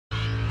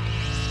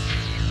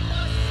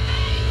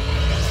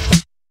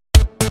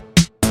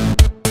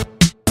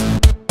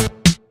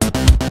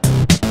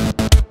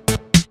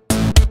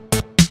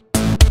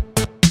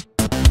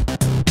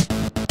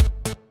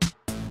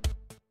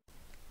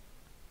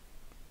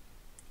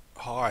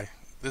Hi,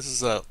 this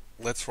is a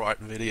Let's Write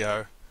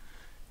video.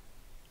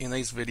 In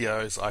these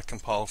videos I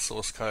compile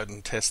source code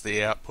and test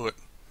the output.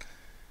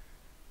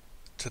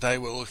 Today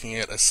we're looking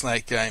at a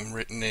snake game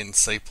written in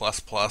C++.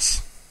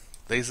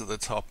 These at the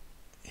top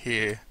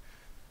here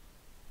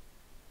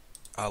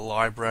are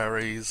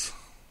libraries.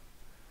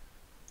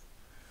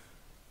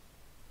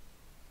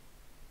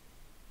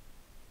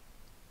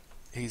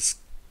 He's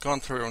gone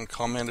through and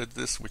commented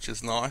this, which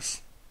is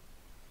nice.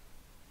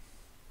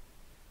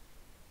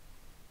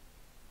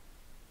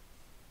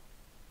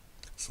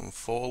 Some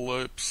for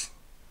loops,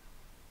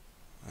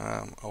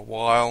 a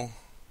while,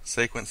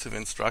 sequence of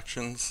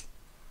instructions.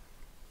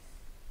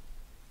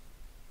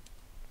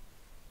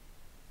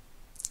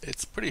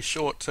 It's pretty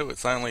short too,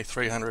 it's only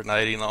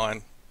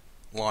 389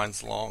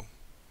 lines long.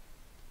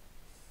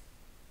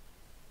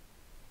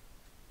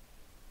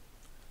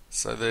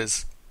 So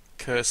there's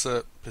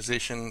cursor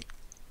position,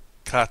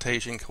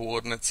 Cartesian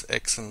coordinates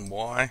x and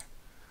y.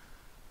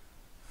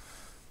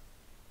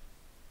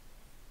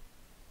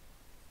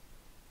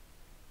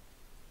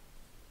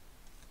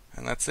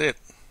 And that's it.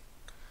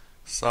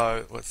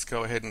 So let's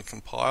go ahead and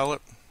compile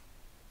it.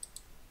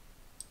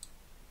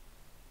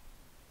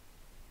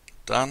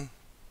 Done.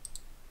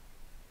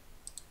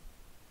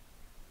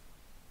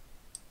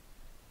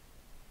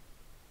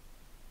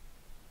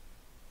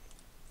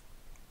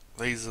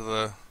 These are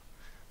the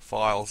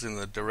files in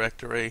the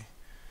directory.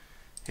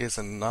 Here's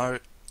a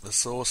note, the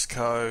source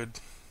code,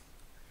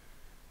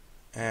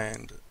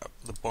 and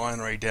the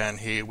binary down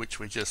here which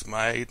we just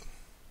made.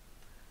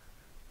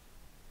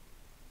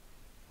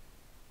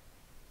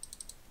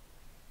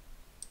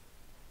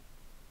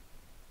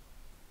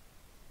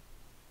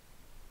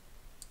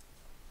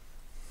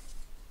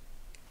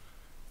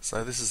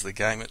 So this is the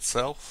game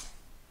itself.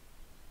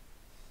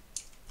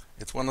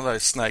 It's one of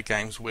those snake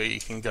games where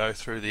you can go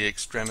through the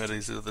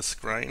extremities of the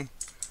screen.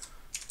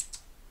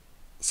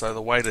 So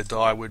the way to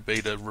die would be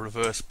to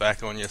reverse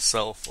back on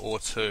yourself or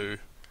to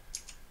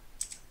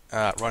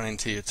run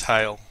into your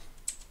tail.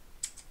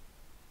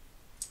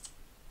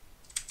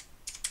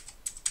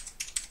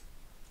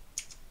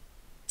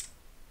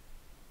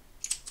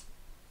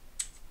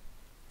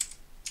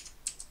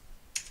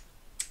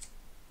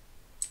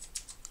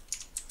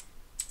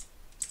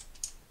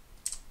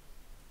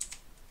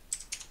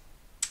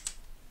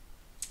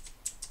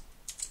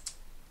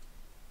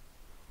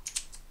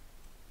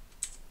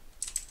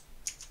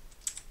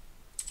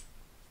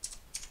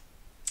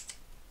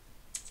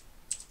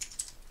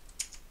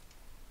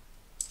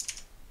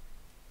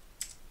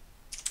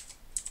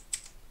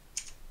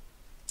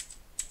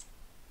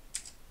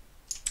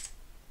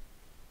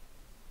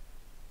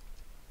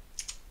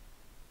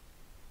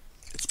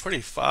 It's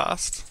pretty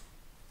fast,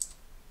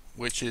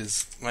 which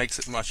makes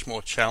it much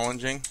more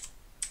challenging.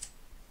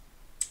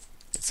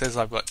 It says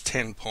I've got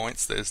 10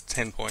 points. There's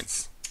 10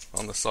 points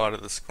on the side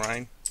of the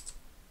screen.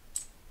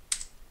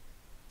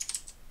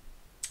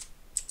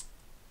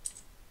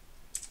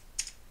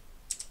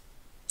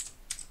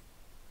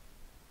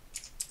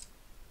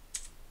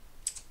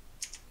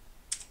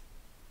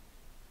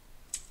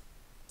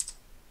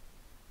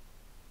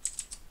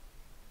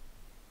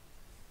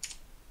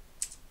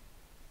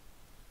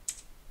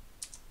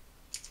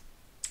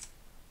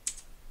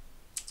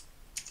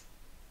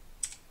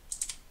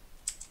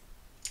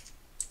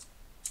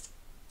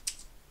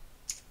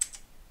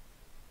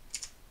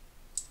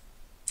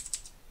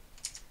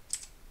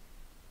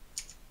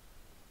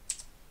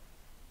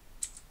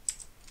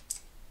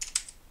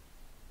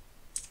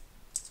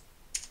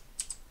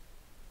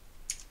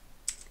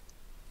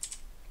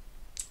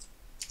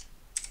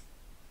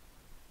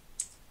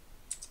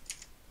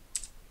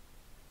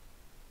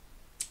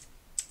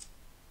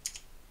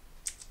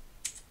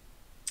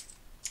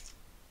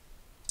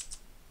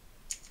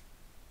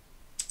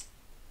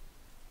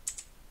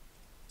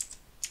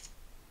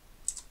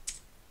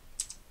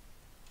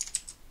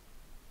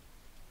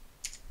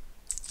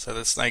 So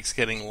the snake's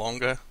getting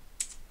longer,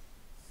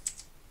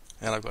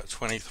 and I've got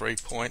 23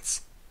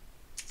 points.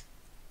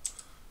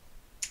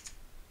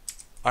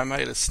 I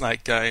made a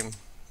snake game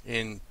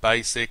in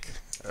BASIC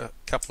a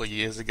couple of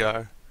years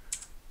ago,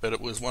 but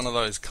it was one of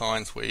those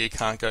kinds where you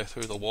can't go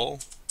through the wall.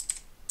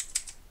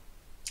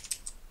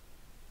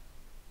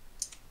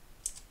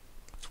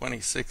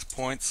 26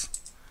 points.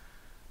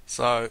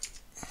 So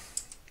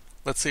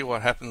let's see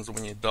what happens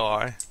when you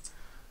die,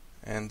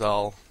 and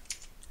I'll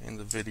end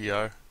the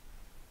video.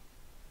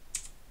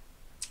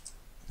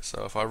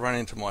 So if I run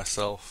into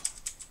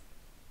myself,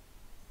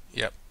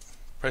 yep,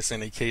 press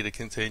any key to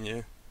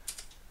continue,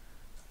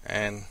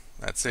 and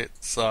that's it.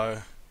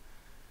 So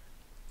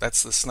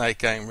that's the snake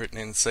game written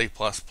in C++.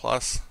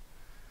 Thanks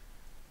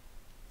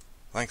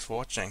for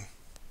watching.